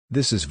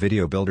This is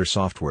Video Builder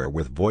software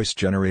with voice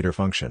generator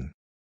function.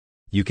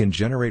 You can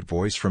generate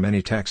voice from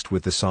any text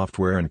with the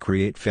software and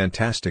create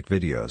fantastic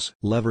videos.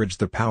 Leverage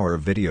the power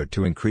of video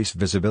to increase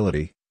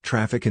visibility,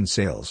 traffic and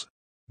sales.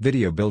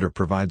 Video Builder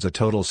provides a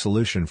total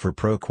solution for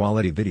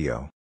pro-quality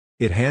video.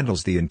 It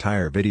handles the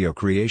entire video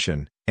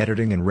creation,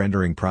 editing and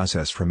rendering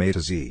process from A to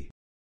Z.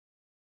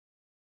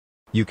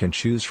 You can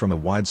choose from a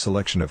wide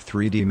selection of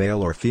 3D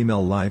male or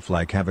female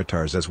lifelike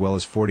avatars as well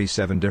as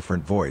 47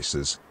 different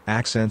voices,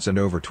 accents and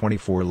over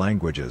 24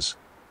 languages.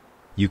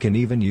 You can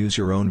even use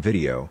your own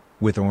video,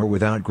 with or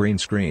without green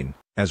screen,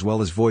 as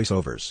well as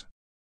voiceovers.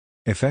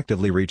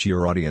 Effectively reach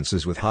your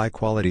audiences with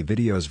high-quality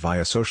videos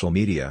via social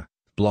media,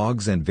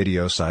 blogs and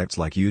video sites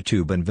like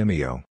YouTube and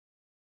Vimeo.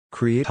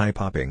 Create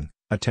eye-popping,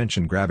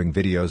 attention-grabbing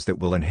videos that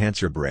will enhance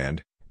your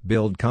brand,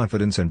 build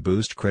confidence and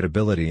boost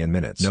credibility in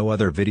minutes. No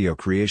other video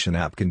creation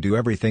app can do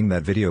everything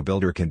that Video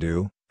Builder can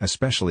do,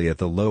 especially at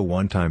the low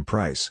one-time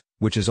price,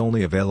 which is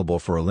only available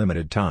for a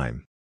limited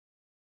time.